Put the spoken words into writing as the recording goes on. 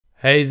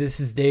Hey, this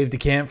is Dave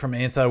DeCamp from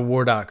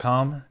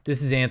antiwar.com.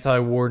 This is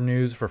anti-war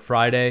news for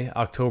Friday,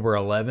 October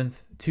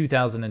 11th,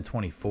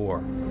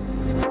 2024.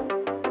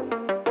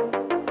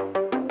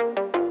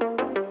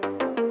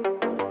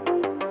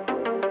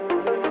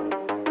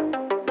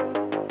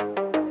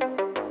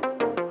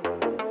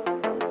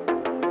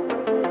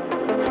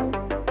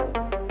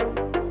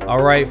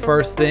 All right,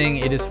 first thing,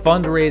 it is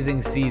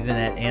fundraising season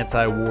at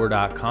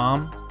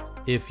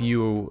antiwar.com. If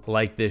you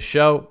like this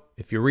show,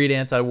 if you read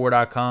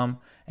antiwar.com,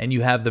 and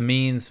you have the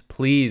means,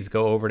 please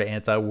go over to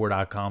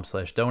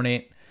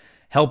antiwar.com/donate.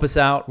 Help us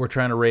out. We're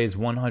trying to raise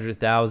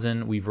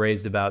 $100,000. We've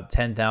raised about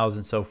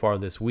 $10,000 so far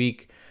this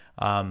week.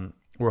 We're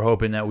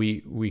hoping that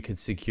we could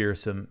secure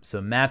some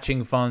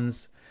matching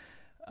funds.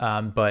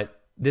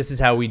 But this is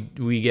how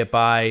we get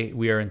by.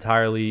 We are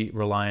entirely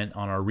reliant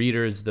on our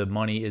readers. The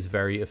money is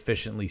very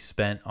efficiently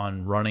spent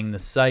on running the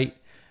site,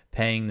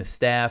 paying the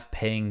staff,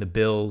 paying the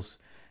bills.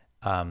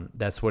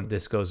 That's what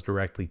this goes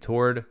directly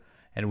toward.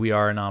 And we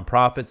are a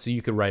nonprofit, so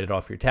you could write it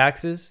off your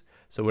taxes.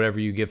 So whatever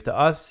you give to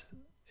us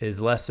is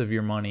less of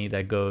your money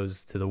that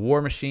goes to the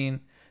war machine,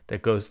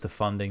 that goes to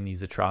funding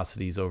these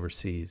atrocities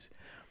overseas.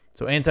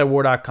 So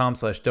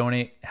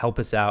antiwar.com/donate, help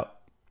us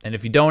out. And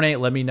if you donate,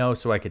 let me know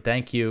so I could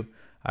thank you.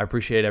 I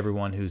appreciate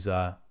everyone who's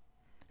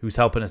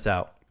helping us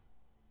out.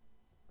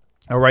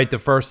 All right, the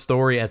first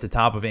story at the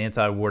top of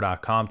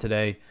antiwar.com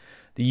today.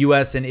 The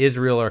U.S. and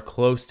Israel are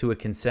close to a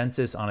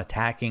consensus on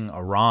attacking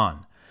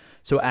Iran.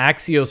 So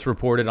Axios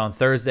reported on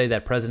Thursday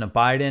that President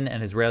Biden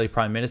and Israeli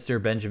Prime Minister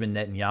Benjamin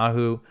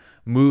Netanyahu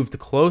moved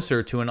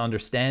closer to an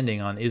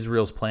understanding on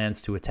Israel's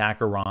plans to attack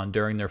Iran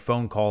during their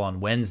phone call on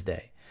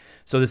Wednesday.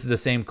 So this is the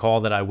same call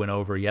that I went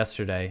over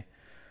yesterday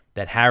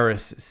that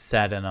Harris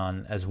sat in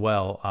on as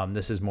well.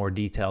 This is more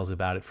details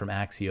about it from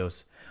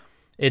Axios.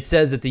 It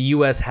says that the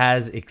U.S.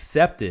 has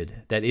accepted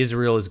that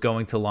Israel is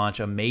going to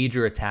launch a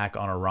major attack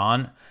on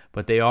Iran,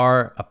 but they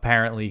are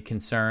apparently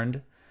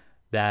concerned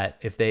that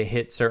if they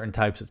hit certain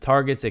types of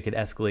targets, it could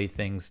escalate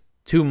things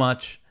too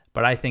much.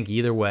 But I think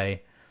either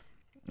way,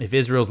 if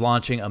Israel's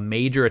launching a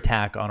major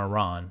attack on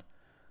Iran,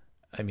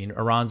 I mean,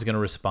 Iran's going to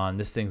respond.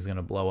 This thing's going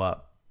to blow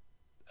up.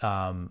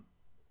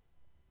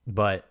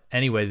 But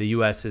anyway, the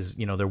U.S. is,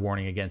 they're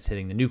warning against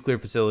hitting the nuclear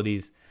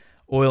facilities,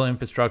 oil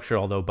infrastructure,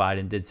 although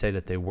Biden did say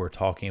that they were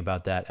talking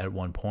about that at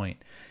one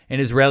point. An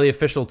Israeli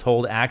official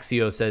told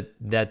Axios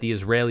that the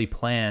Israeli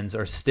plans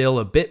are still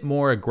a bit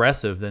more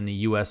aggressive than the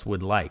U.S.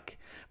 would like.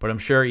 But I'm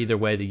sure either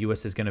way, the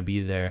U.S. is going to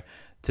be there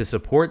to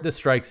support the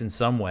strikes in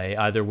some way,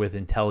 either with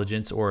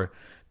intelligence or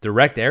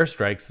direct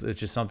airstrikes,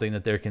 which is something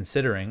that they're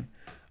considering.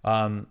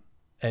 And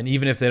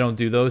even if they don't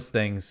do those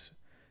things,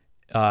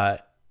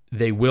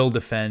 they will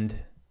defend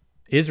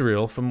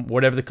Israel from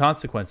whatever the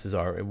consequences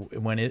are.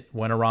 When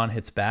Iran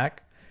hits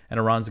back, and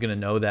Iran's going to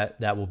know that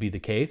that will be the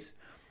case.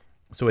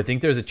 So I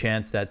think there's a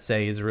chance that,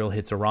 say, Israel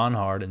hits Iran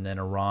hard, and then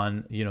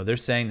Iran, they're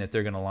saying that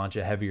they're going to launch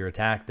a heavier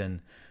attack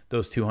than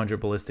those 200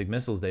 ballistic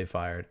missiles they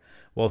fired.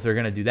 Well, if they're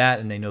going to do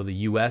that and they know the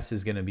U.S.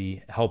 is going to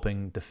be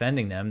helping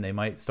defending them, they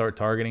might start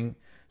targeting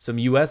some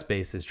U.S.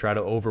 bases, try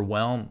to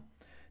overwhelm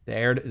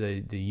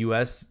the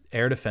U.S.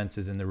 air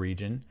defenses in the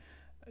region.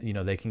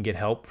 They can get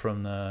help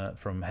from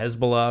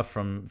Hezbollah,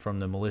 from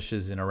the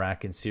militias in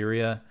Iraq and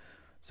Syria.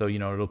 So,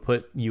 it'll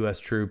put U.S.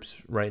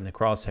 troops right in the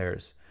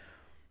crosshairs.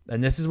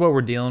 And this is what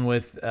we're dealing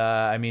with.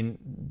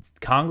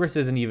 Congress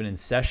isn't even in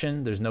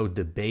session. There's no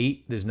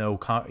debate. There's no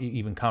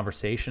even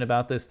conversation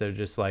about this. They're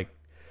just like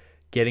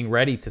getting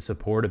ready to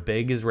support a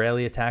big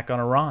Israeli attack on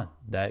Iran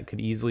that could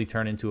easily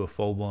turn into a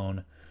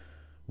full-blown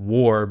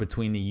war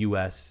between the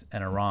U.S.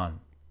 and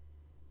Iran.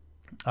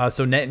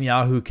 So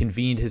Netanyahu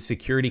convened his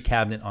security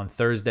cabinet on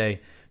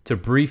Thursday to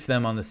brief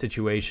them on the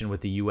situation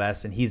with the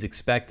U.S., and he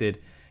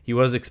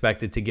was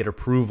expected to get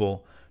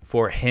approval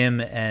for him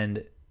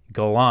and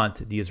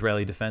Gallant, the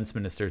Israeli defense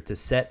minister, to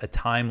set a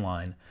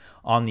timeline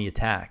on the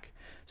attack.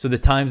 So the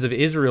Times of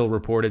Israel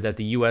reported that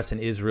the U.S.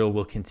 and Israel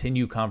will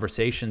continue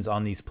conversations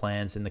on these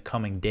plans in the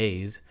coming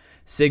days,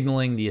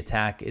 signaling the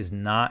attack is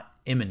not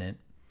imminent.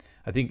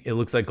 I think it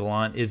looks like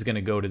Gallant is going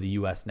to go to the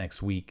U.S.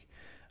 next week.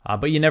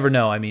 But you never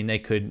know. I mean, they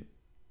could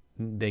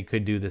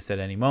do this at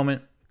any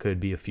moment. Could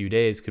be a few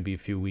days, could be a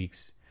few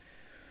weeks.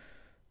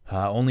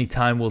 Only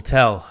time will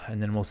tell,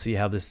 and then we'll see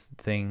how this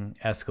thing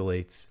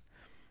escalates.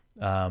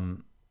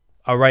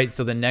 All right,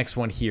 so the next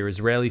one here,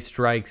 Israeli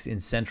strikes in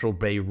central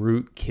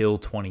Beirut kill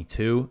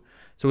 22.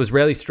 So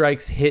Israeli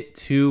strikes hit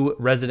 2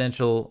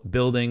 residential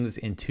buildings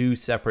in 2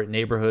 separate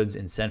neighborhoods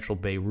in central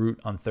Beirut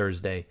on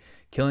Thursday,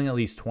 killing at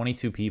least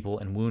 22 people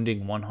and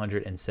wounding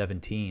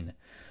 117.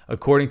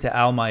 According to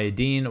Al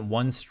Mayadeen,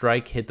 one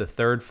strike hit the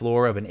 3rd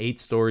floor of an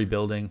 8-story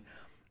building,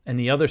 and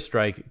the other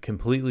strike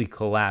completely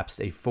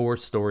collapsed a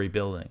 4-story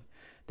building.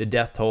 The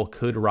death toll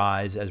could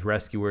rise as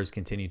rescuers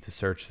continue to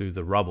search through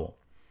the rubble.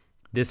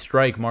 This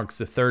strike marks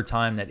the 3rd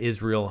time that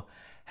Israel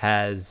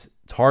has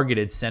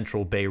targeted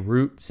central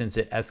Beirut since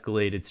it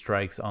escalated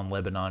strikes on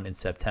Lebanon in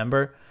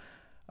September.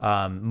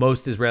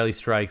 Most Israeli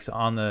strikes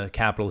on the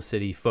capital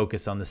city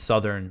focus on the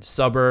southern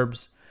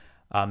suburbs,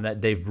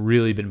 that they've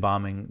really been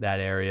bombing that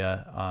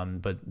area.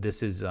 But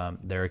this is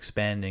they're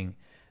expanding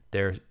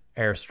their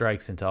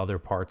airstrikes into other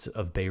parts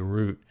of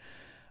Beirut.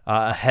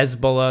 A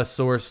Hezbollah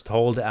source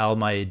told Al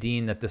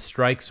Mayadeen that the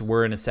strikes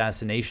were an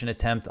assassination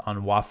attempt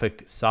on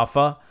Wafik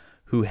Safa,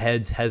 who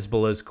heads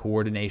Hezbollah's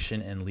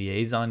coordination and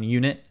liaison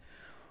unit,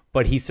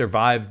 but he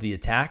survived the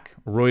attack.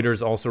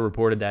 Reuters also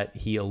reported that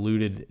he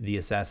eluded the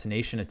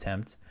assassination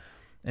attempt.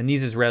 And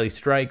these Israeli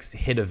strikes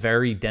hit a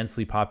very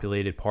densely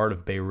populated part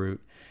of Beirut,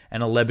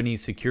 and a Lebanese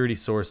security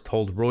source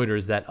told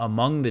Reuters that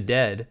among the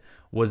dead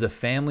was a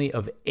family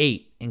of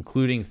 8,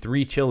 including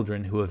 3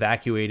 children who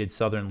evacuated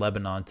southern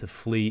Lebanon to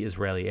flee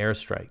Israeli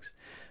airstrikes.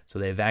 So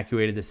they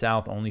evacuated the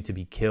south only to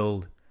be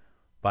killed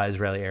by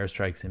Israeli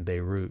airstrikes in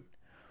Beirut.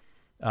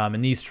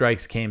 And these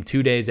strikes came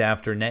 2 days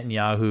after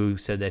Netanyahu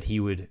said that he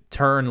would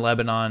turn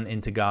Lebanon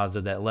into Gaza,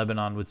 that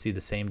Lebanon would see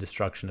the same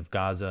destruction of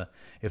Gaza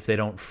if they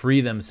don't free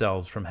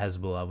themselves from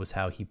Hezbollah, was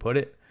how he put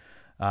it.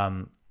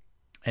 And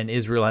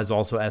Israel has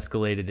also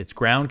escalated its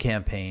ground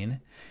campaign.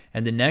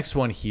 And the next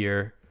one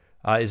here,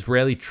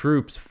 Israeli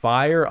troops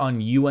fire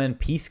on UN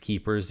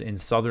peacekeepers in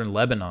southern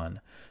Lebanon.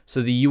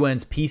 So the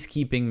UN's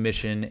peacekeeping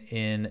mission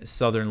in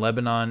southern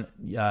Lebanon,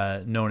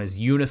 known as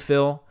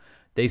UNIFIL,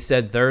 they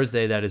said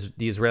Thursday that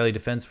the Israeli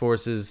Defense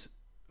Forces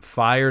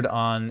fired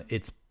on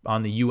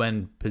the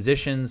UN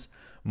positions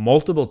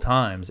multiple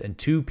times, and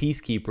 2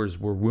 peacekeepers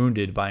were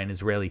wounded by an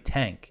Israeli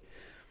tank.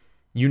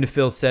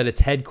 UNIFIL said its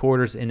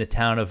headquarters in the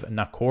town of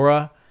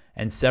Nakora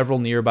and several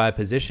nearby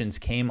positions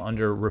came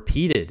under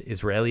repeated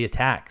Israeli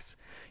attacks.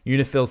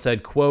 UNIFIL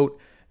said, quote,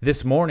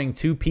 "This morning,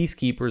 2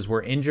 peacekeepers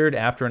were injured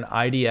after an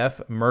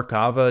IDF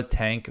Merkava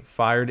tank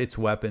fired its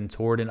weapon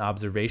toward an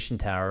observation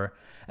tower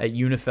at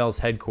UNIFIL's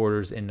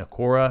headquarters in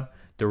Nakora,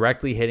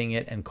 directly hitting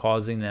it and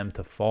causing them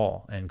to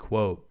fall," end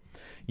quote.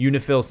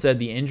 UNIFIL said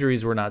the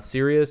injuries were not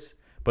serious,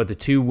 but the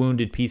 2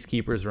 wounded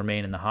peacekeepers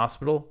remain in the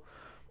hospital.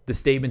 The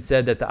statement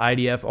said that the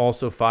IDF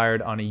also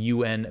fired on a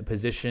UN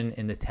position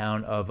in the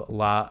town of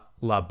La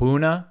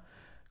Buna,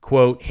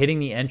 quote, "hitting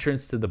the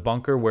entrance to the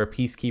bunker where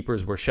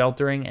peacekeepers were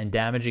sheltering and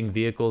damaging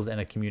vehicles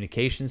and a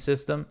communication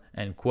system,"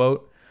 end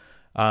quote.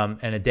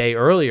 And a day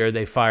earlier,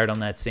 they fired on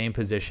that same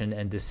position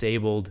and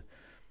disabled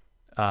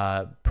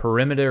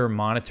perimeter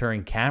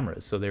monitoring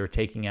cameras. So they were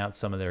taking out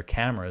some of their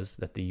cameras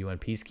that the UN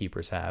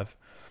peacekeepers have.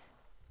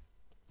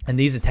 And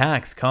these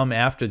attacks come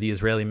after the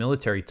Israeli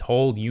military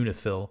told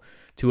UNIFIL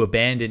to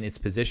abandon its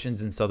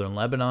positions in southern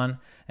Lebanon,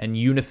 and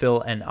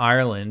UNIFIL and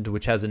Ireland,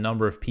 which has a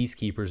number of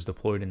peacekeepers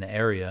deployed in the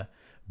area,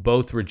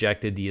 both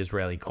rejected the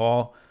Israeli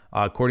call.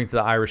 According to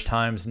the Irish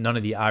Times, none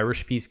of the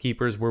Irish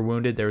peacekeepers were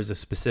wounded. There was a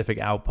specific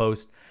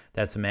outpost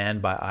that's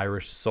manned by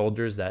Irish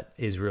soldiers that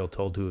Israel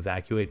told to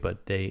evacuate,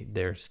 but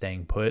they're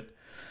staying put.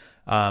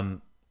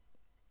 And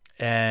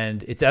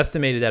it's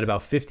estimated that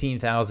about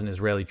 15,000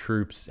 Israeli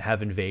troops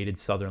have invaded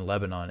southern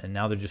Lebanon, and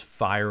now they're just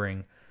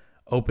firing,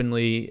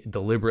 openly,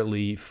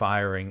 deliberately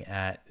firing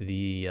at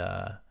the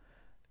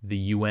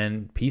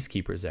UN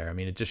peacekeepers there. I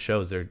mean, it just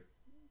shows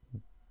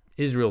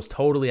Israel's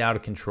totally out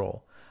of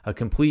control. A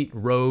complete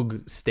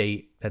rogue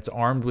state that's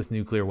armed with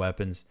nuclear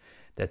weapons,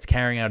 that's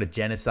carrying out a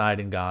genocide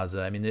in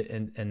Gaza. I mean,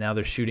 and now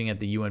they're shooting at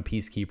the UN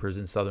peacekeepers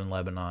in southern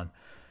Lebanon.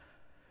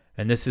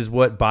 And this is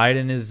what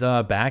Biden is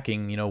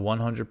backing,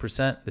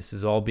 100%. This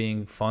is all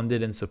being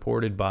funded and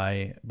supported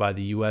by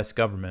the U.S.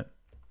 government.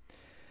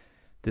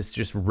 This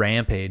just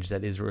rampage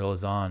that Israel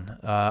is on.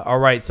 All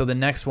right, so the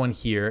next one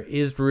here.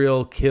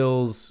 Israel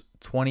kills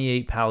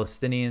 28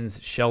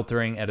 Palestinians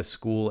sheltering at a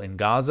school in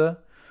Gaza.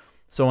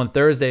 So on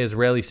Thursday,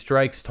 Israeli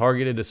strikes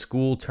targeted a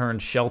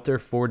school-turned-shelter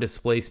for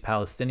displaced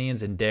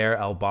Palestinians in Deir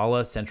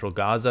al-Balah, central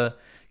Gaza,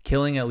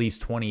 killing at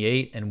least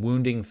 28 and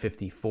wounding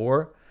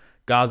 54.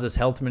 Gaza's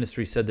health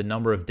ministry said the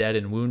number of dead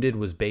and wounded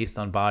was based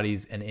on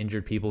bodies and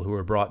injured people who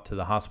were brought to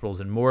the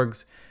hospitals and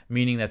morgues,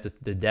 meaning that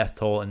the death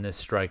toll in this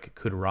strike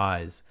could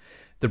rise.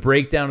 The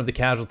breakdown of the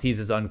casualties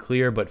is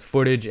unclear, but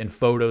footage and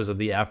photos of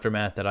the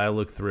aftermath that I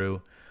looked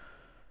through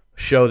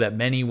show that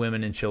many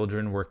women and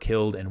children were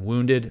killed and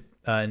wounded.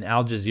 An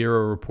Al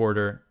Jazeera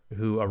reporter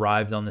who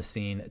arrived on the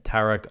scene,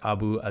 Tarek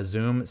Abu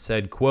Azum,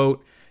 said,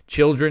 quote,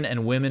 "Children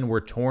and women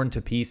were torn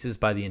to pieces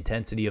by the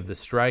intensity of the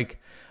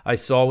strike. I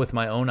saw with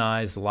my own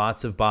eyes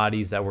lots of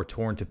bodies that were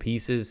torn to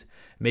pieces,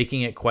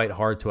 making it quite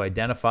hard to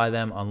identify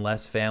them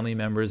unless family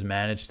members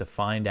managed to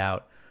find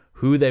out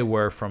who they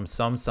were from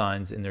some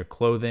signs in their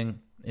clothing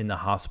in the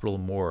hospital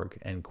morgue,"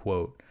 end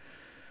quote.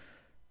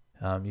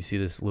 You see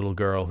this little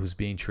girl who's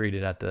being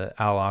treated at the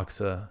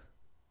Al-Aqsa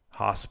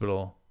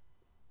hospital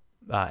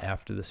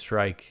after the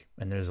strike,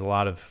 and there's a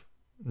lot of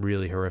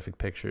really horrific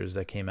pictures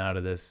that came out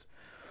of this.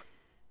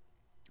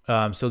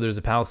 So there's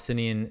a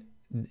Palestinian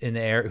in the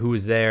air who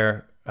was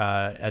there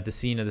at the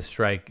scene of the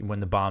strike when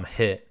the bomb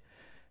hit,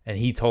 and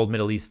he told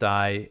Middle East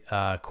Eye,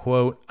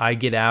 quote, "I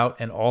get out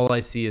and all I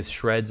see is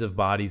shreds of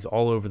bodies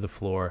all over the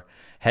floor,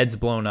 heads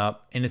blown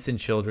up, innocent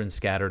children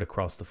scattered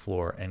across the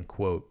floor," end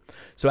quote.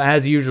 So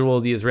as usual,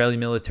 the Israeli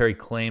military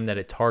claimed that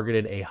it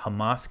targeted a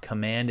Hamas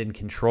command and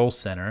control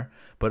center,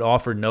 but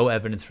offered no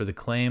evidence for the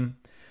claim.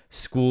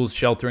 Schools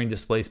sheltering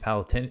displaced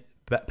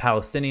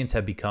Palestinians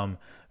have become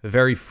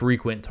very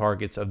frequent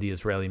targets of the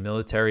Israeli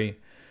military.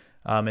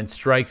 And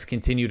strikes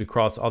continued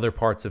across other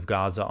parts of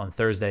Gaza on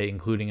Thursday,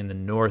 including in the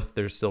north.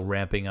 They're still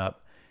ramping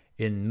up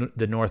in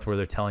the north, where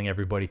they're telling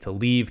everybody to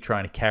leave,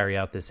 trying to carry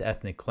out this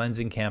ethnic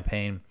cleansing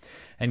campaign.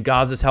 And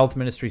Gaza's health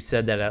ministry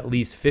said that at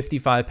least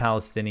 55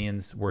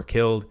 Palestinians were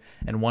killed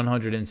and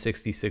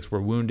 166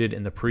 were wounded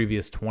in the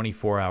previous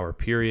 24-hour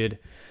period,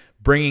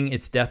 bringing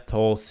its death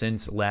toll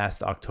since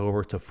last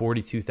October to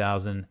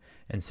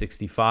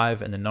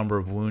 42,065 and the number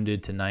of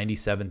wounded to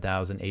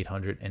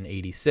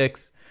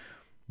 97,886.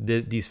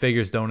 These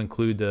figures don't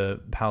include the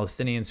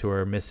Palestinians who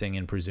are missing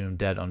and presumed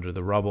dead under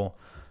the rubble.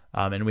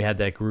 And we had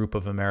that group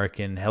of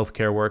American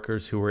healthcare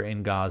workers who were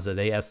in Gaza.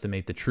 They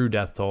estimate the true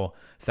death toll,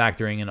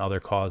 factoring in other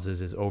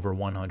causes, is over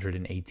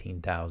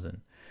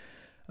 118,000.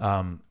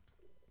 I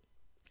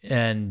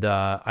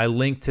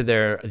linked to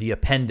the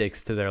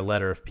appendix to their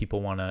letter if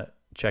people want to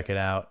check it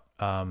out.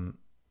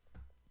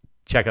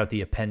 Check out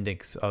the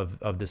appendix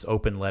of this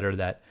open letter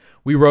that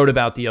we wrote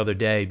about the other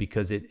day,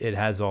 because it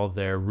has all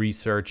their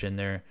research and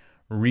their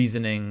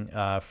reasoning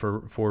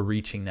for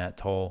reaching that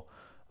toll,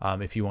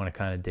 if you want to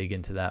kind of dig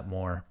into that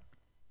more.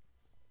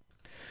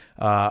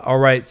 All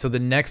right, so the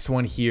next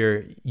one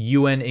here,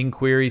 UN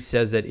inquiry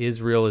says that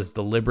Israel is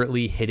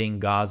deliberately hitting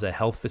Gaza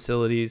health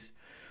facilities.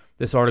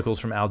 This article is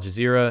from Al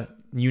Jazeera.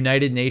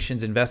 United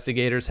Nations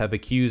investigators have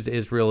accused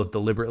Israel of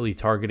deliberately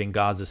targeting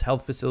Gaza's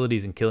health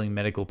facilities and killing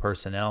medical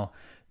personnel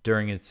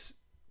during its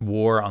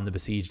war on the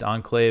besieged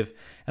enclave.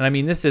 And I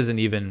mean, this isn't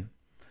even,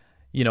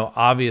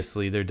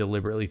 obviously they're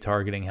deliberately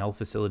targeting health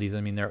facilities.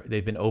 I mean,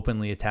 they've been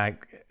openly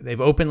attacked.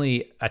 They've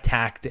openly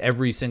attacked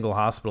every single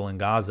hospital in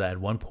Gaza at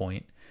one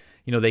point.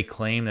 They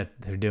claim that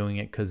they're doing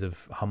it because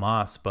of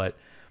Hamas. But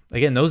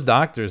again, those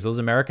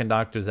American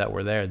doctors that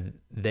were there,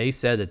 they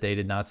said that they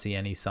did not see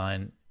any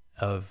sign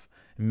of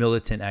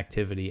militant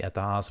activity at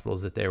the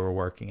hospitals that they were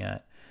working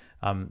at.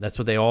 That's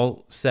what they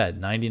all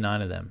said,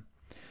 99 of them.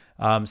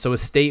 So a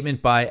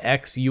statement by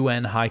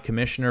ex-UN High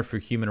Commissioner for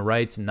Human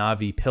Rights,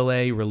 Navi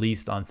Pillay,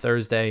 released on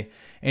Thursday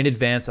in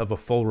advance of a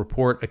full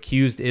report,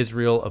 accused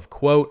Israel of,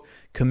 quote,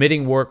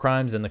 committing war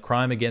crimes and the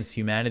crime against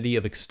humanity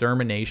of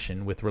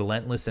extermination with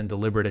relentless and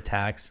deliberate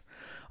attacks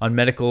on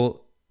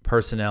medical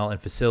personnel and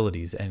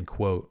facilities, end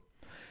quote.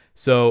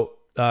 So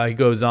he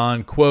goes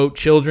on, quote,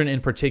 children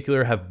in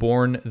particular have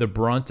borne the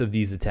brunt of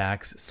these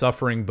attacks,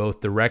 suffering both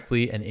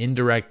directly and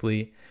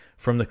indirectly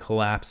from the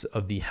collapse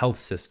of the health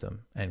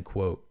system, end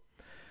quote.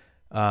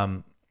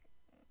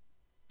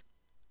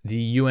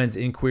 The UN's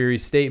inquiry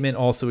statement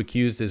also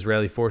accused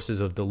Israeli forces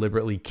of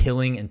deliberately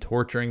killing and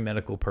torturing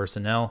medical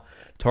personnel,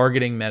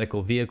 targeting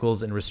medical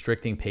vehicles, and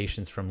restricting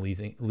patients from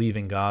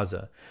leaving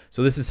Gaza.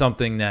 So this is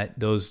something that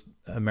those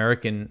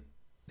American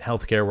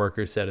healthcare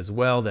workers said as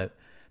well, that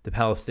the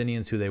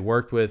Palestinians who they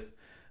worked with,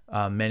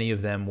 many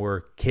of them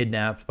were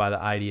kidnapped by the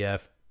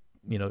IDF,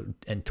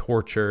 and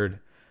tortured.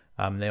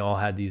 They all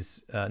had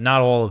these,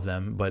 not all of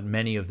them, but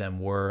many of them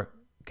were,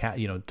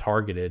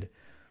 targeted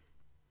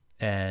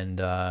and,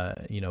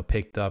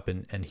 picked up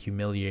and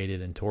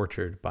humiliated and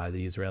tortured by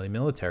the Israeli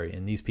military.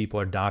 And these people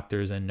are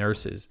doctors and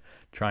nurses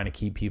trying to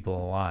keep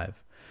people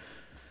alive.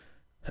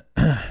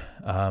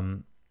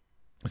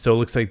 So it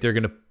looks like they're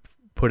going to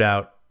put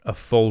out a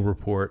full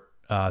report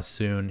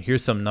soon.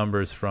 Here's some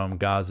numbers from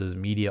Gaza's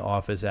media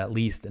office. At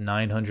least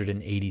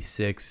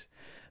 986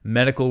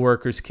 medical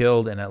workers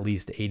killed and at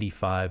least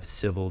 85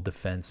 civil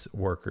defense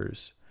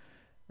workers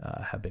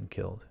have been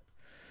killed.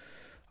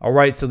 All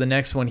right, so the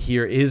next one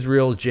here,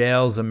 Israel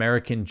jails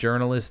American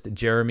journalist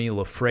Jeremy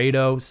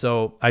Loffredo.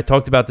 So I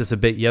talked about this a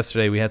bit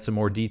yesterday. We had some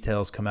more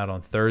details come out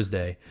on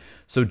Thursday.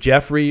 So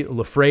Jeffrey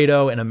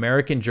Loffredo, an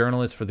American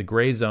journalist for the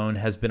Gray Zone,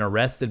 has been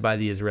arrested by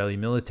the Israeli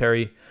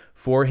military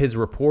for his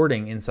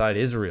reporting inside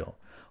Israel.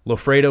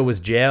 Loffredo was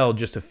jailed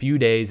just a few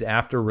days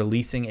after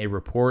releasing a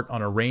report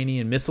on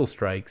Iranian missile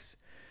strikes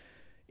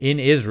in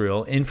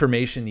Israel,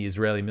 information the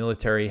Israeli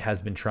military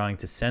has been trying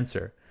to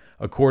censor.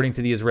 According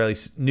to the Israeli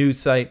news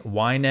site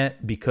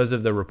Ynet, because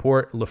of the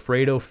report,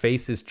 Loffredo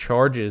faces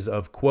charges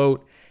of,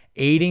 quote,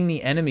 aiding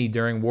the enemy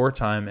during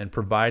wartime and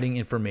providing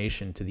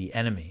information to the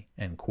enemy,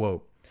 end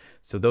quote.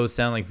 So those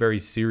sound like very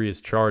serious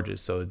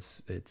charges. So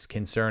it's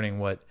concerning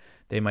what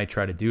they might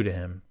try to do to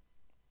him.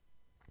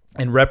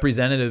 And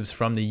representatives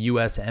from the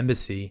U.S.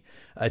 Embassy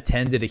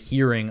attended a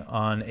hearing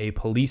on a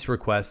police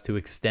request to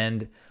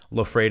extend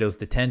Loffredo's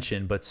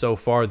detention, but so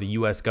far the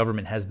U.S.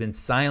 government has been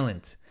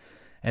silent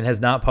and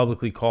has not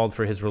publicly called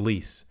for his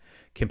release.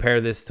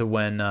 Compare this to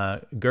when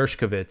Evan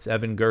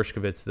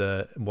Gershkovich,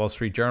 the Wall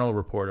Street Journal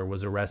reporter,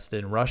 was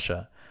arrested in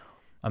Russia.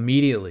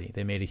 Immediately,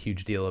 they made a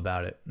huge deal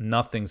about it.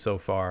 Nothing so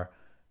far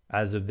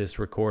as of this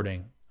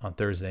recording on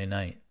Thursday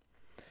night.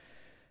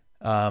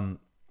 And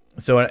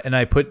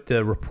I put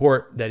the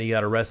report that he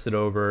got arrested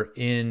over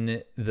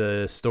in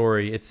the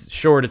story. It's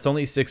short. It's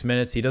only 6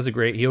 minutes.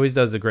 He always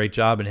does a great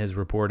job in his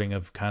reporting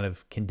of kind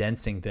of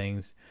condensing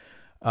things.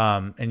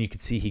 And you can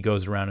see he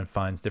goes around and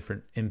finds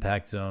different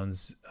impact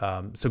zones.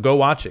 So go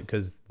watch it,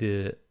 because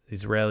the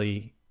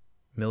Israeli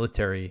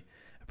military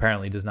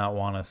apparently does not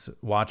want us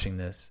watching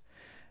this.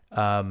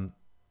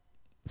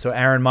 So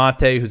Aaron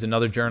Mate, who's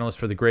another journalist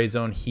for the Gray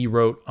Zone, he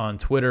wrote on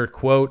Twitter,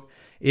 quote,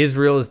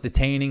 Israel is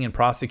detaining and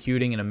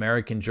prosecuting an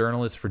American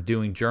journalist for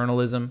doing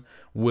journalism.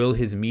 Will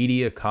his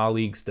media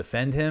colleagues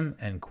defend him?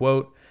 End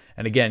quote.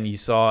 And again, you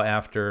saw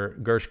after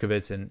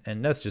Gershkovich,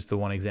 and that's just the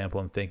one example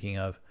I'm thinking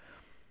of,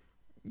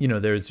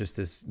 there's just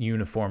this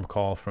uniform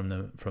call from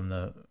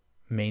the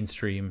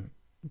mainstream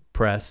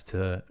press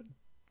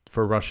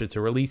for Russia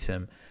to release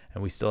him.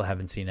 And we still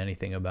haven't seen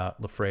anything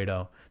about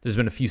Loffredo. There's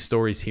been a few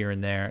stories here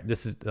and there.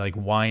 This is like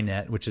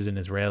Ynet, which is an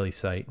Israeli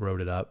site, wrote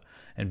it up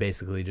and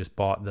basically just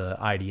bought the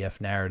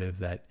IDF narrative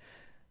that,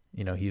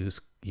 he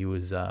was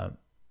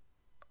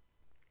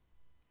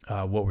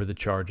what were the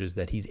charges?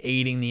 That he's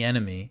aiding the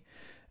enemy.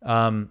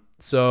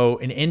 So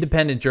an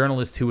independent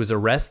journalist who was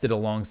arrested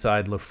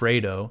alongside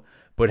Loffredo,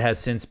 but has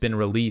since been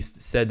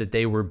released, said that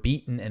they were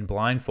beaten and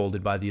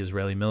blindfolded by the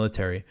Israeli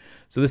military.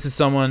 So this is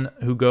someone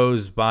who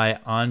goes by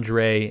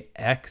Andre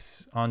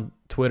X on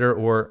Twitter,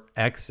 or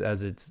X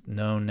as it's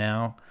known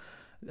now.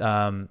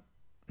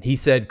 He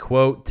said,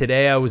 quote,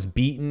 today I was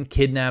beaten,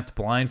 kidnapped,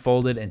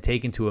 blindfolded, and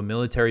taken to a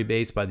military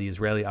base by the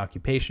Israeli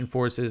occupation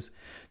forces,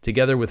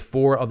 together with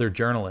 4 other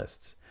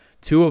journalists.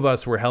 2 of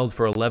us were held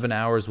for 11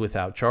 hours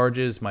without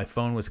charges. My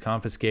phone was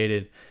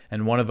confiscated,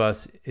 and one of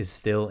us is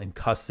still in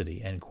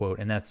custody, end quote.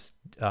 And that's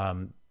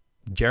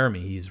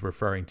Jeremy he's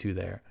referring to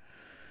there.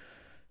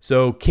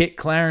 So Kit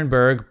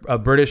Clarenberg, a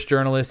British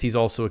journalist, he's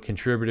also a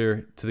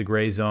contributor to the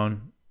Gray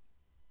Zone.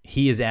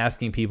 He is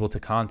asking people to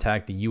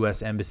contact the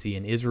U.S. Embassy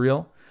in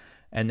Israel,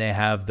 and they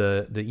have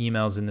the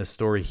emails in this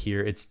story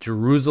here. It's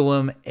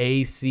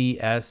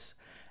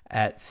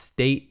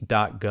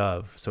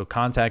JerusalemACS@state.gov. So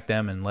contact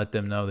them and let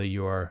them know that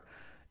you are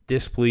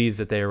displeased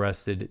that they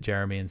arrested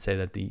Jeremy, and say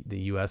that the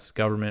U.S.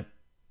 government,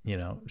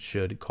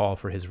 should call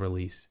for his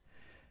release.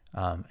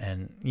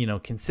 And,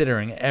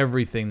 considering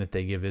everything that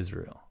they give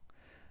Israel,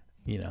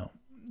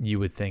 you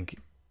would think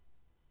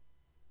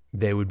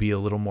they would be a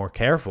little more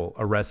careful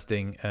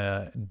arresting,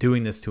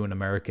 doing this to an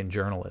American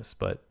journalist.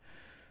 But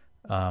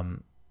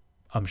I'm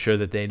sure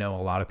that they know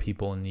a lot of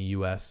people in the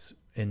U.S.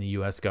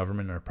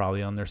 government are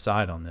probably on their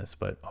side on this.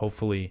 But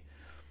hopefully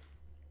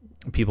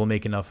people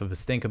make enough of a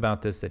stink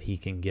about this that he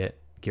can get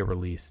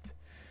released.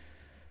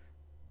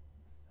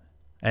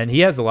 And he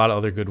has a lot of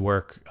other good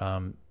work,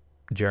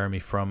 Jeremy,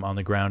 from on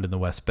the ground in the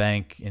West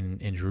Bank,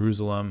 in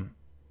Jerusalem,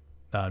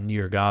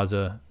 near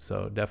Gaza.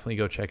 So definitely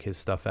go check his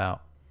stuff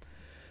out.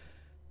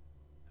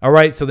 All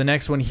right, so the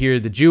next one here,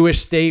 the Jewish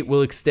state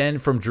will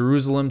extend from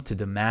Jerusalem to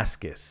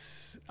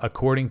Damascus,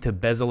 according to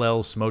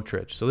Bezalel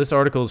Smotrich. So this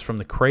article is from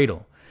The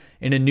Cradle.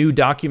 In a new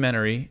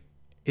documentary,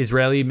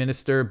 Israeli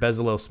Minister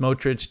Bezalel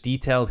Smotrich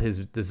detailed his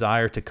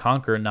desire to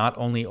conquer not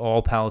only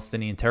all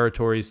Palestinian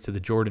territories to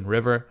the Jordan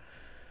River,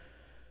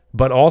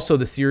 but also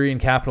the Syrian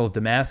capital of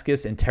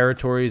Damascus and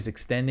territories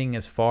extending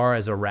as far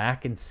as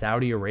Iraq and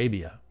Saudi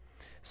Arabia.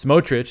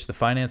 Smotrich, the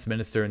finance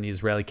minister in the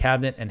Israeli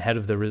cabinet and head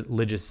of the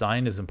religious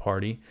Zionism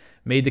party,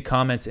 made the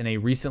comments in a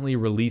recently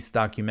released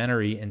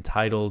documentary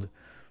entitled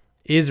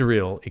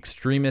Israel,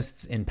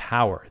 Extremists in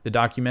Power. The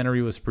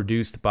documentary was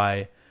produced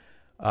by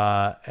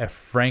a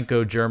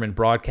Franco-German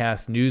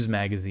broadcast news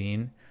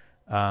magazine.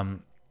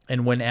 And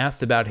when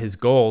asked about his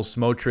goals,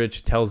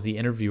 Smotrich tells the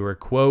interviewer,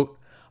 quote,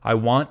 I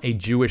want a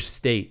Jewish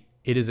state.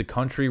 It is a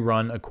country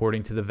run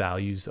according to the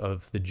values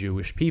of the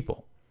Jewish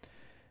people.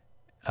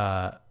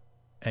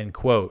 End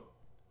quote.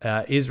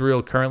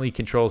 Israel currently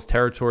controls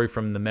territory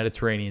from the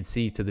Mediterranean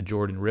Sea to the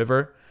Jordan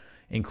River,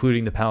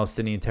 including the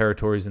Palestinian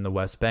territories in the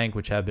West Bank,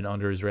 which have been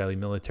under Israeli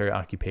military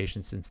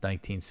occupation since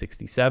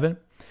 1967.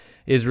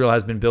 Israel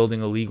has been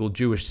building illegal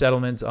Jewish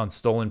settlements on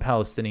stolen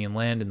Palestinian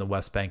land in the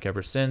West Bank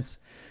ever since.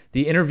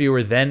 The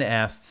interviewer then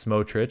asked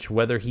Smotrich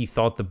whether he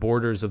thought the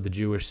borders of the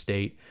Jewish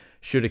state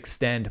should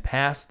extend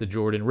past the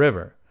Jordan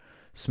River.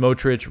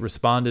 Smotrich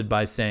responded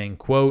by saying,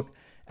 quote,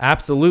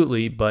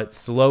 absolutely, but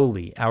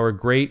slowly. Our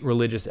great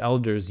religious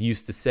elders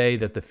used to say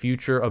that the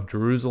future of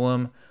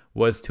Jerusalem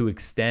was to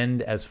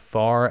extend as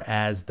far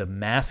as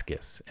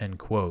Damascus, end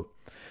quote.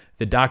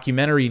 The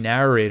documentary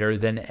narrator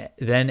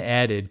then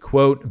added,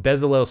 quote,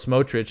 Bezalel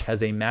Smotrich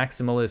has a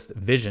maximalist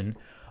vision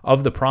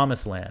of the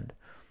Promised Land,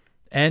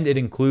 and it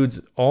includes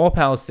all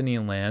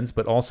Palestinian lands,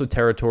 but also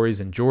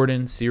territories in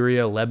Jordan,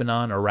 Syria,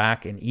 Lebanon,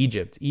 Iraq, and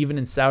Egypt, even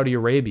in Saudi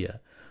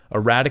Arabia. A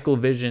radical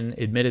vision,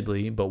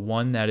 admittedly, but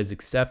one that is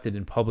accepted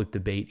in public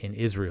debate in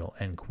Israel,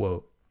 end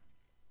quote.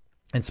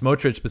 And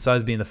Smotrich,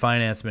 besides being the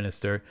finance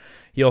minister,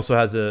 he also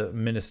has a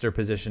minister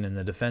position in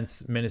the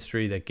defense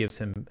ministry that gives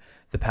him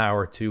the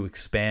power to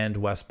expand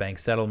West Bank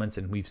settlements,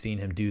 and we've seen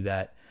him do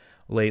that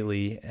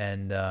lately,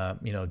 and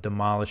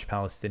demolish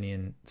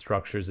Palestinian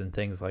structures and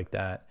things like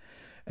that.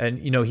 And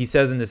he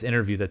says in this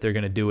interview that they're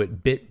going to do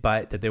it bit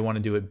by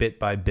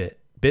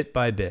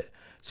bit.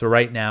 So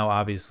right now,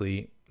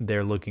 obviously,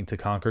 they're looking to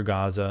conquer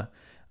Gaza,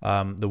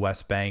 the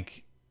West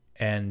Bank.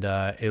 And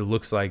it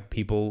looks like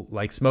people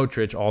like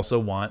Smotrich also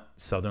want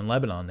southern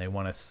Lebanon. They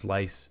want to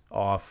slice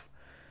off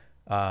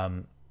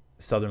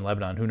southern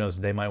Lebanon. Who knows?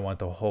 They might want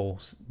the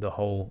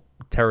whole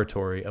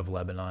territory of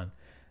Lebanon.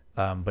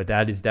 But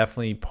that is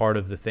definitely part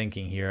of the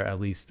thinking here, at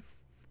least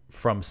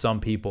from some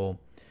people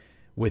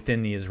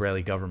within the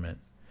Israeli government.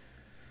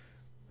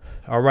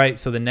 All right,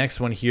 so the next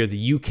one here,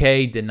 the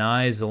UK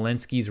denies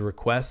Zelensky's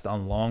request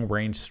on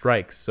long-range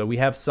strikes. So we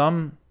have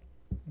some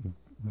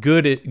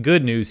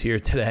good news here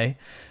today.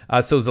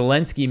 So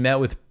Zelensky met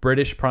with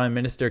British Prime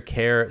Minister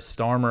Keir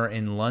Starmer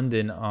in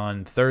London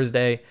on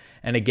Thursday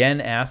and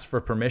again asked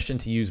for permission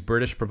to use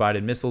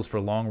British-provided missiles for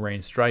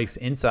long-range strikes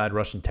inside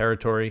Russian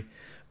territory,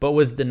 but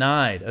was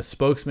denied. A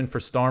spokesman for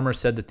Starmer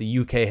said that the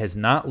UK has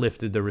not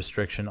lifted the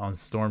restriction on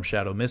Storm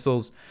Shadow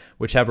missiles,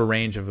 which have a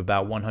range of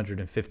about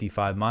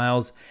 155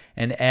 miles,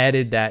 and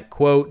added that,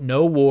 quote,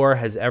 no war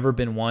has ever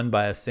been won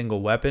by a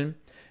single weapon,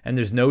 and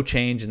there's no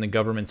change in the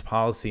government's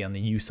policy on the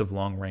use of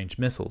long-range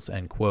missiles,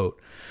 end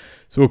quote.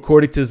 So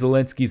according to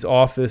Zelensky's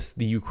office,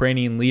 the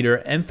Ukrainian leader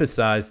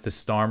emphasized to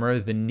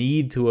Starmer the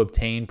need to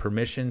obtain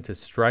permission to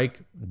strike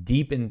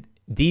deep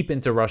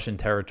into Russian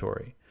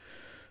territory.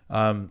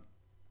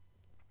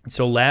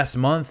 So last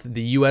month,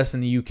 the U.S.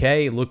 and the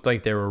U.K. looked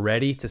like they were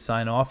ready to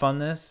sign off on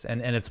this,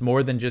 and it's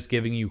more than just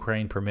giving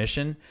Ukraine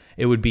permission.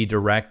 It would be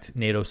direct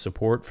NATO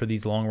support for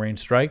these long-range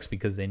strikes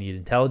because they need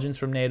intelligence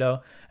from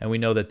NATO, and we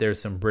know that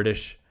there's some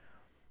British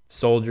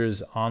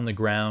soldiers on the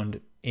ground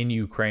in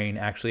Ukraine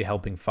actually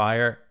helping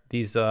fire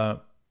these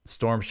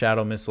Storm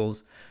Shadow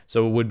missiles,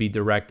 so it would be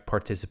direct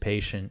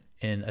participation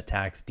in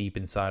attacks deep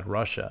inside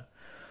Russia.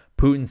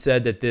 Putin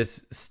said that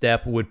this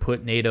step would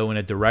put NATO in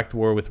a direct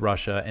war with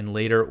Russia and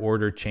later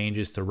ordered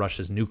changes to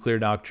Russia's nuclear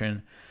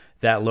doctrine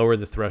that lower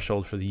the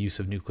threshold for the use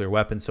of nuclear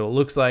weapons. So it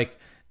looks like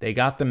they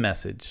got the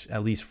message,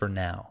 at least for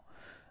now,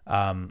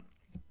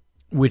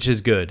 which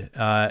is good.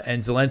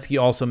 And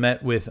Zelensky also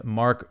met with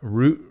Mark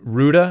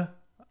Rutte.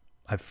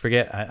 I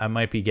forget, I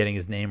might be getting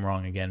his name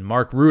wrong again.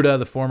 Mark Rutte,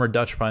 the former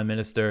Dutch prime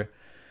minister,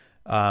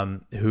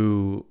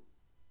 who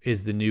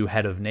is the new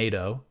head of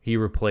NATO. He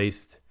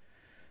replaced,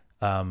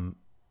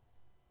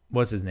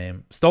 what's his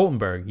name?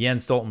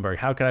 Jens Stoltenberg.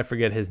 How could I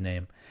forget his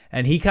name?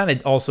 And he kind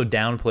of also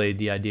downplayed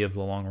the idea of the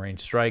long-range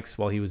strikes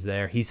while he was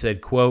there. He said,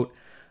 quote,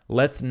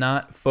 let's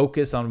not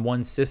focus on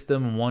one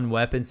system, one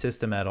weapon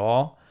system at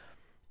all.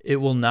 It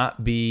will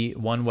not be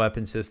one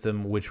weapon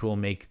system which will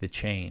make the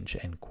change,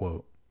 end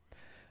quote.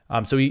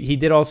 So he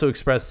did also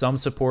express some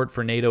support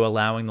for NATO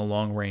allowing the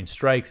long-range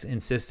strikes,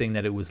 insisting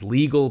that it was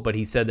legal, but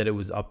he said that it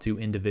was up to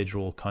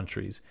individual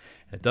countries.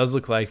 And it does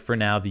look like, for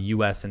now, the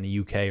U.S. and the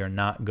U.K. are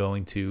not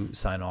going to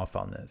sign off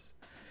on this.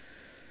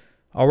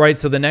 All right,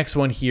 so the next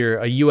one here,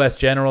 a U.S.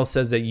 general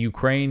says that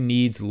Ukraine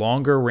needs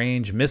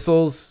longer-range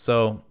missiles.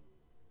 So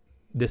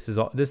this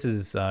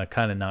is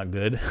kind of not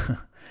good.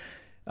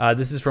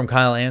 This is from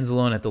Kyle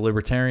Anzalone at the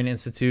Libertarian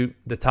Institute.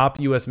 The top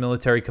U.S.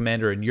 military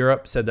commander in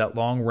Europe said that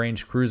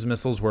long-range cruise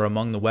missiles were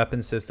among the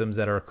weapon systems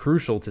that are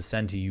crucial to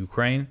send to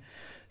Ukraine.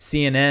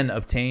 CNN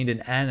obtained an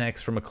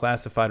annex from a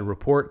classified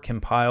report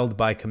compiled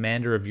by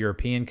Commander of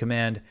European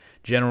Command,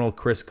 General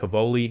Chris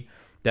Cavoli,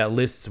 that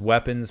lists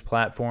weapons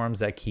platforms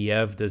that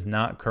Kiev does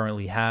not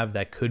currently have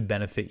that could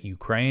benefit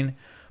Ukraine.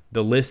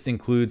 The list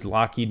includes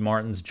Lockheed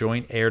Martin's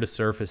Joint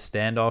Air-to-Surface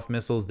Standoff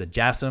Missiles, the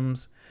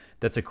JASSMs.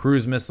 That's a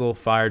cruise missile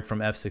fired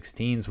from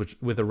F-16s, which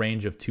with a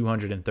range of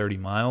 230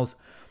 miles.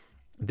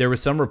 There were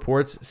some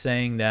reports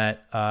saying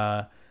that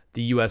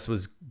the U.S.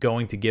 was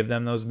going to give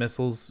them those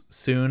missiles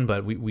soon,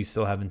 but we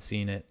still haven't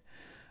seen it.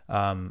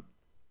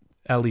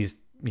 At least,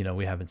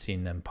 we haven't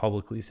seen them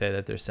publicly say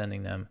that they're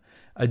sending them.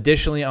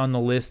 Additionally on the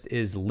list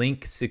is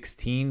Link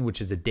 16, which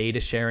is a data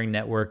sharing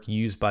network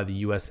used by the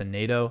U.S. and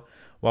NATO.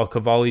 While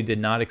Cavalli did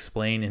not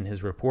explain in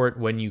his report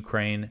when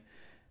Ukraine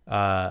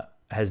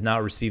has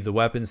not received the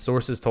weapons,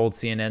 sources told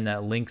CNN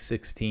that Link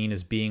 16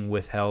 is being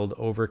withheld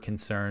over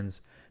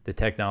concerns the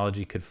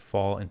technology could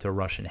fall into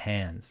Russian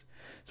hands.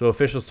 So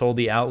officials told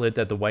the outlet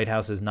that the White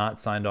House has not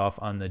signed off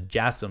on the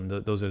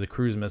JASSM, those are the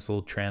cruise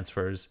missile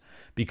transfers,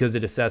 because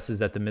it assesses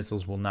that the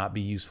missiles will not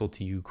be useful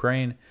to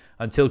Ukraine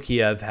until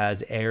Kiev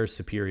has air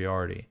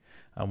superiority,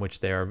 which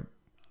they are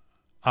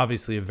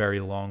obviously a very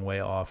long way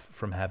off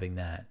from having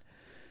that.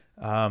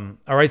 All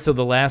right, so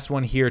the last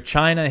one here,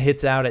 China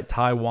hits out at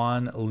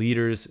Taiwan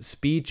leader's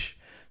speech.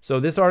 So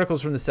this article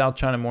is from the South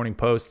China Morning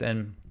Post,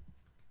 and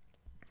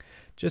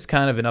just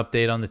kind of an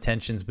update on the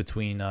tensions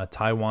between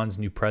Taiwan's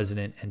new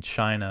president and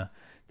China.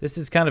 This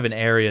is kind of an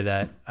area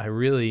that I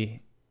really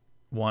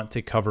want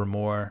to cover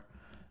more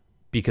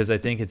because I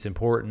think it's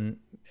important,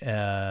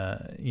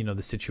 the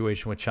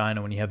situation with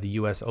China when you have the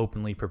U.S.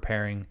 openly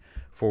preparing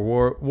for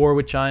war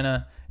with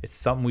China. It's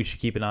something we should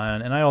keep an eye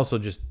on. And I also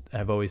just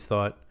have always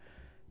thought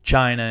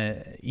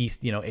China,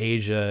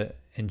 Asia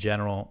in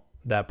general,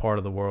 that part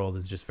of the world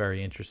is just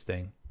very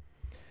interesting.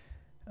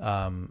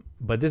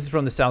 But this is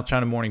from the South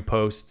China Morning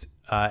Post.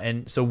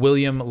 And so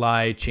William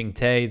Lai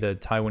Ching-te, the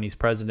Taiwanese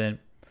president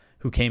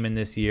who came in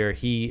this year,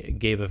 he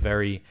gave a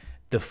very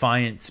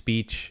defiant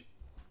speech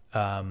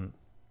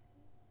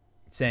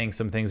saying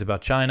some things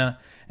about China.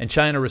 And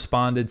China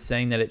responded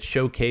saying that it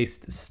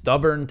showcased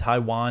stubborn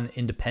Taiwan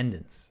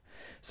independence.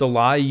 So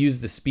Lai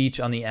used the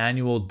speech on the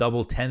annual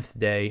Double 10th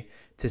Day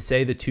to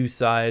say the two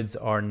sides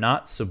are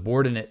not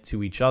subordinate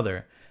to each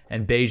other,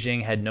 and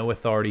Beijing had no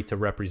authority to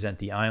represent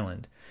the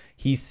island.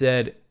 He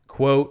said,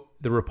 quote,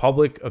 "The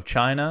Republic of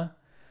China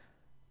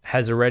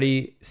has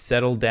already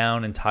settled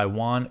down in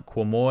Taiwan,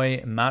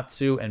 Quemoy,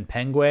 Matsu, and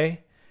Penghui,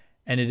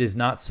 and it is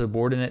not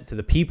subordinate to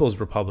the People's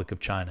Republic of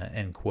China,"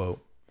 end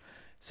quote.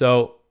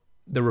 So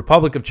the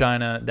Republic of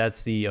China,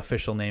 that's the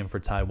official name for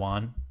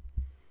Taiwan.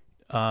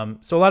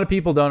 So a lot of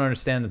people don't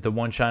understand that the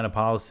one China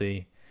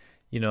policy,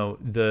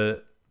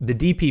 the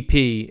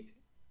DPP,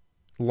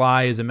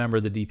 Lai is a member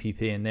of the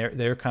DPP, and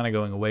they're kind of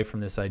going away from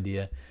this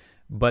idea.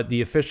 But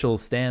the official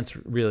stance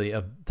really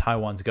of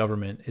Taiwan's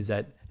government is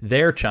that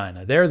they're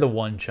China. They're the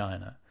one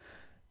China.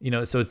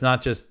 So it's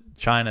not just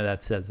China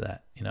that says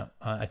that.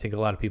 I think a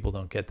lot of people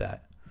don't get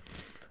that.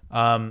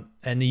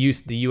 And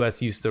the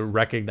U.S. used to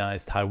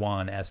recognize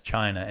Taiwan as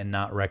China and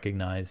not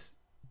recognize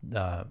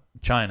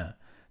China,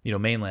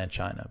 mainland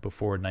China,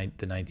 before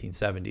the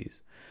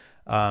 1970s.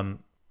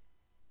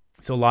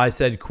 So Lai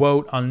said,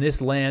 quote, "On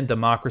this land,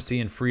 democracy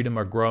and freedom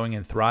are growing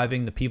and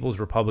thriving. The People's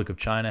Republic of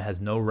China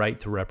has no right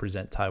to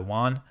represent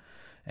Taiwan,"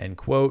 end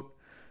quote.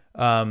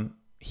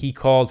 He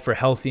called for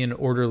healthy and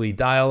orderly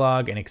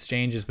dialogue and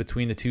exchanges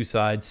between the two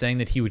sides, saying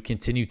that he would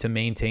continue to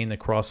maintain the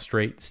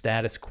cross-strait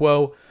status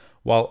quo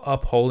while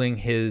upholding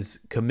his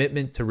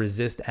commitment to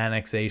resist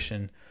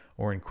annexation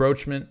or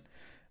encroachment.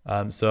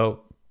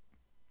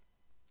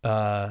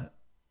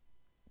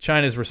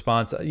 China's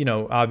response,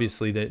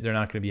 obviously they're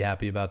not going to be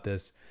happy about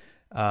this.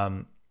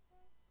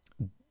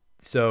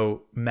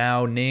 So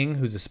Mao Ning,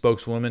 who's a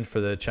spokeswoman for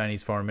the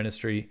Chinese Foreign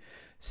Ministry,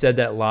 said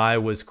that Lai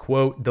was,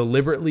 quote,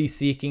 "deliberately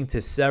seeking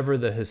to sever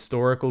the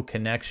historical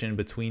connection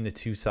between the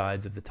two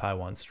sides of the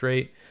Taiwan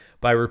Strait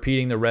by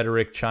repeating the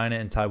rhetoric China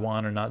and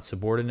Taiwan are not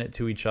subordinate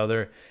to each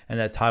other and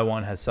that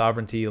Taiwan has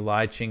sovereignty.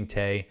 Lai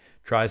Ching-te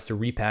tries to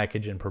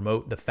repackage and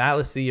promote the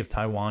fallacy of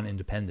Taiwan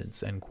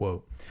independence," end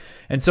quote.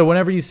 And so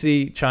whenever you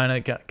see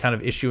China kind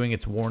of issuing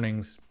its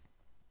warnings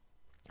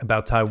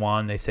about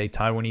Taiwan, they say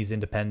Taiwanese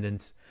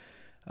independence,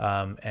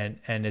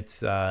 and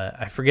it's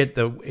I forget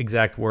the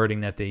exact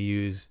wording that they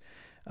use,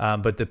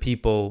 but the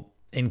people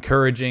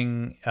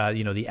encouraging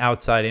the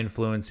outside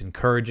influence,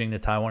 encouraging the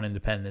Taiwan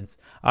independence.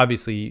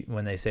 Obviously,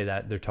 when they say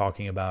that, they're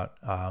talking about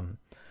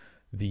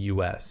the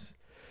U.S.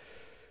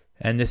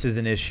 And this is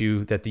an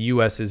issue that the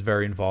U.S. is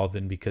very involved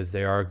in because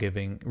they are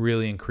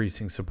really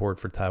increasing support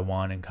for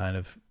Taiwan and kind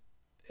of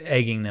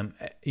egging them,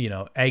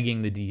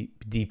 egging the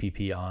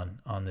DPP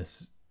on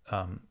this.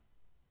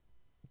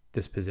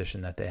 This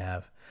position that they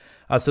have.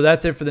 So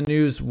that's it for the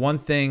news. One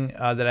thing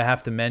that I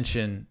have to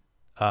mention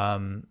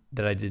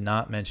that I did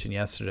not mention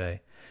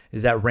yesterday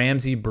is that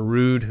Ramsey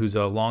Baroud, who's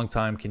a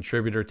longtime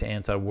contributor to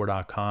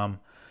antiwar.com,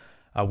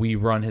 we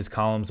run his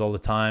columns all the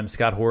time.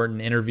 Scott Horton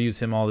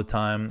interviews him all the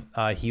time.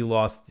 He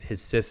lost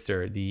his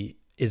sister. The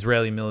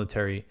Israeli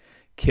military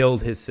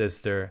killed his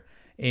sister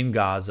in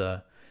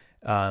Gaza.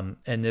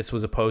 And this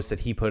was a post that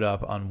he put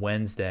up on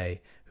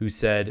Wednesday, who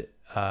said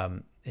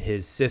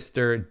his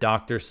sister,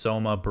 Dr.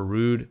 Soma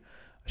Baroud,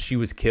 she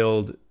was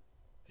killed.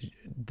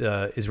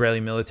 The Israeli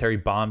military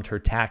bombed her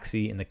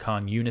taxi in the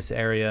Khan Yunis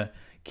area,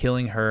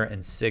 killing her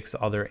and 6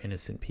 other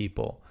innocent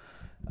people.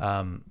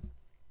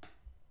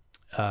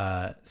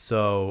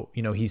 So,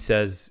 he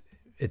says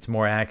it's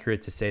more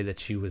accurate to say that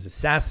she was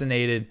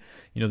assassinated.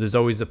 There's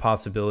always the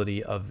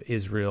possibility of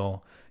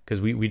Israel,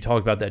 because we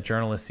talked about that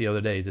journalist the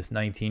other day, this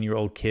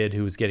 19-year-old kid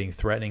who was getting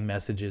threatening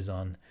messages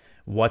on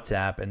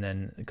WhatsApp, and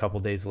then a couple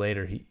days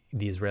later,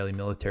 the Israeli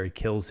military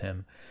kills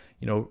him.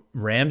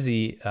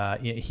 Ramsey,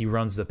 he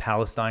runs the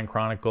Palestine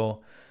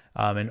Chronicle,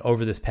 and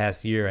over this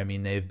past year,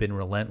 they've been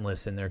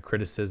relentless in their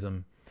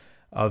criticism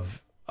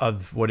of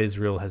what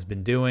Israel has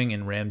been doing,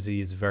 and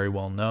Ramsey is very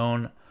well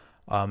known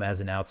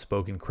as an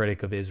outspoken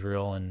critic of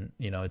Israel, and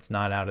it's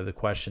not out of the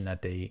question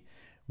that they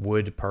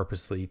would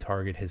purposely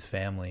target his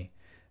family,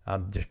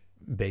 just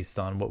based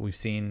on what we've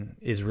seen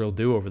Israel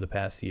do over the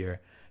past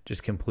year,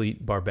 just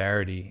complete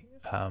barbarity.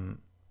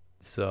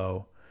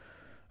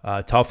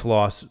 Tough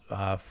loss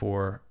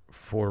for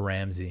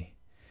Ramsey.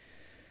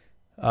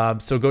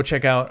 So go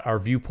check out our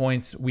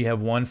viewpoints. We have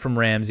one from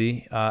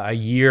Ramsey. A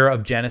year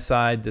of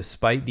genocide.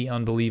 Despite the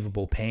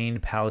unbelievable pain,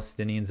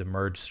 Palestinians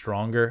emerge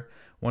stronger.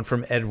 One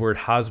from Edward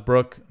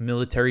Hasbrook.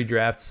 Military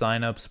draft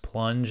signups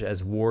plunge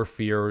as war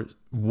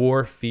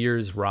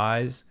fears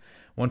rise.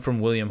 One from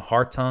William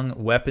Hartung.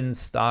 Weapons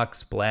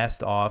stocks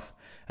blast off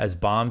as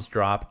bombs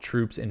drop.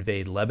 Troops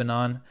invade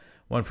Lebanon.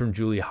 One from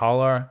Julie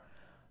Hollar.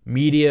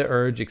 Media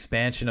urge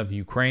expansion of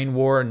Ukraine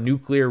war.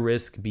 Nuclear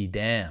risk be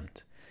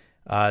damned.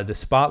 The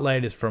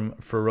spotlight is from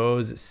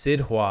Feroz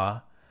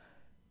Sidhwa.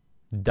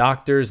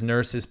 Doctors,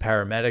 nurses,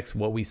 paramedics,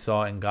 what we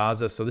saw in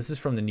Gaza. So this is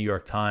from the New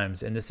York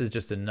Times, and this is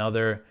just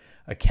another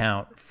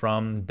account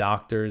from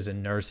doctors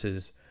and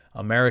nurses,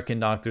 American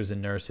doctors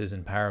and nurses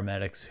and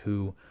paramedics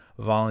who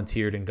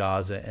volunteered in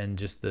Gaza, and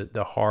just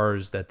the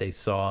horrors that they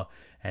saw.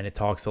 And it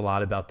talks a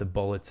lot about the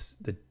bullets,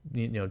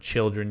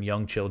 children,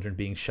 young children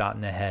being shot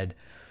in the head.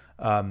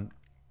 And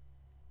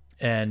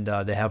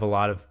they have a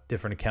lot of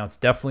different accounts.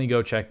 Definitely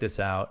go check this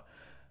out.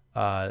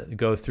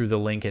 go through the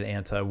link at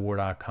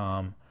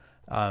antiwar.com.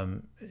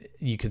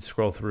 You could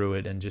scroll through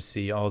it and just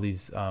see all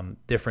these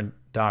different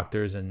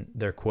doctors and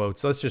their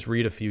quotes. Let's just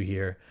read a few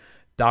here.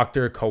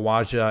 Dr.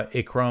 Khawaja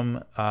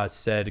Ikram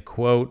said,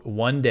 quote,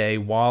 "One day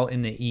while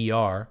in the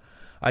ER,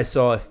 I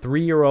saw a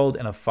 3-year-old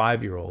and a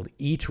 5-year-old,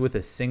 each with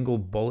a single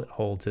bullet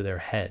hole to their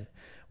head.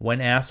 When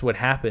asked what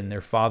happened,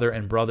 their father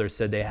and brother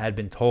said they had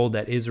been told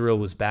that Israel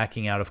was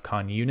backing out of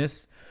Khan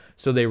Yunis,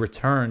 so they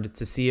returned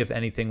to see if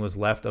anything was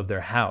left of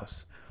their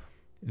house.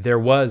 There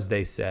was,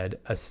 they said,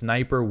 a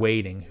sniper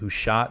waiting who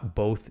shot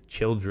both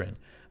children.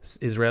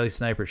 Israeli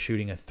sniper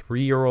shooting a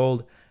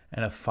 3-year-old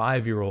and a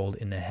 5-year-old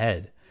in the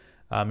head."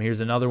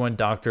 Here's another one,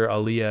 Dr.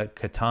 Aliyah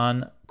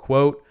Katan,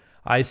 quote,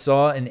 "I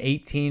saw an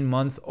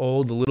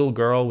 18-month-old little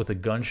girl with a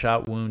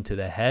gunshot wound to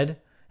the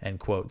head," end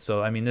quote.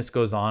 So, I mean, this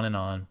goes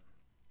on.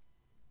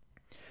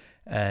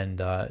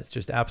 And it's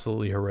just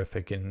absolutely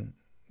horrific. And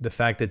the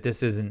fact that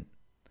this isn't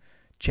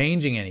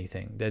changing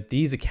anything, that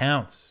these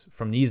accounts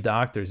from these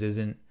doctors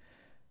isn't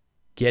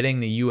getting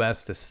the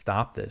U.S. to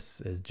stop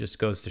this, it just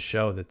goes to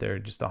show that they're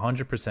just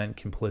 100%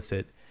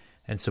 complicit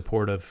and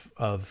supportive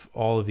of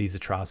all of these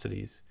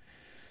atrocities.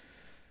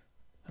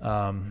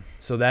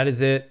 So that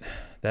is it.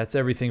 That's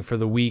everything for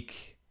the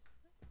week.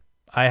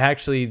 There's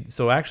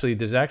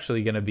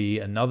actually going to be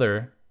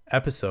another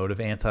episode of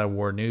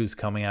Anti-War News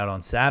coming out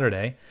on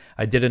Saturday.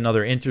 I did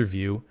another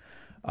interview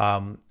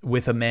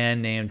with a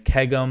man named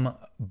Kegum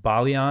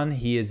Balian.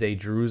 He is a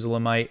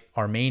Jerusalemite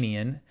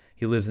Armenian.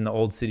 He lives in the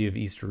old city of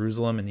East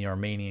Jerusalem in the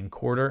Armenian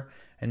quarter,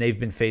 and they've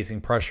been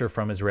facing pressure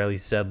from Israeli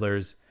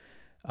settlers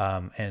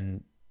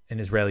and an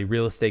Israeli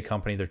real estate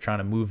company. They're trying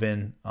to move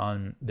in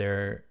on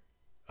their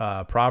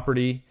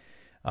property.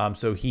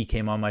 So he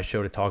came on my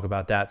show to talk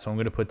about that. So I'm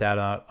going to put that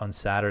out on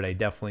Saturday.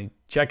 Definitely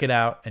check it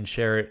out and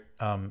share it.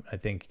 I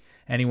think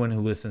anyone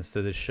who listens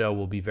to this show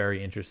will be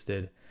very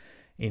interested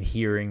in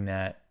hearing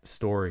that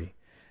story.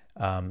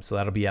 So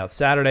that'll be out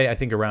Saturday, I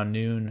think around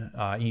noon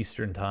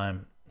Eastern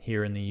time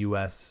here in the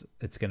U.S.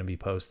 It's going to be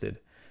posted.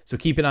 So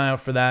keep an eye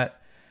out for that.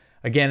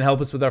 Again,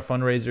 help us with our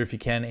fundraiser if you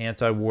can,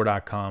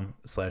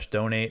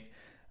 antiwar.com/donate.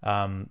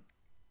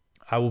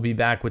 I will be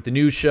back with the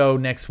news show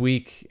next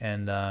week,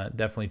 and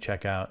definitely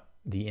check out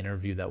the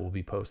interview that will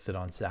be posted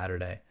on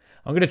Saturday.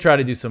 I'm going to try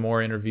to do some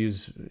more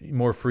interviews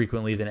more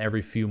frequently than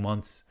every few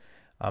months.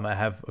 I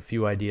have a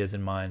few ideas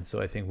in mind,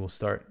 so I think we'll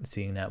start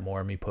seeing that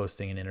more, me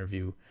posting an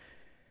interview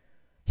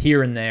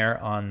here and there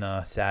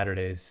on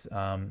Saturdays.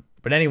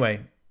 But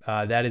anyway,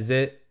 that is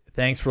it.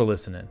 Thanks for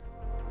listening.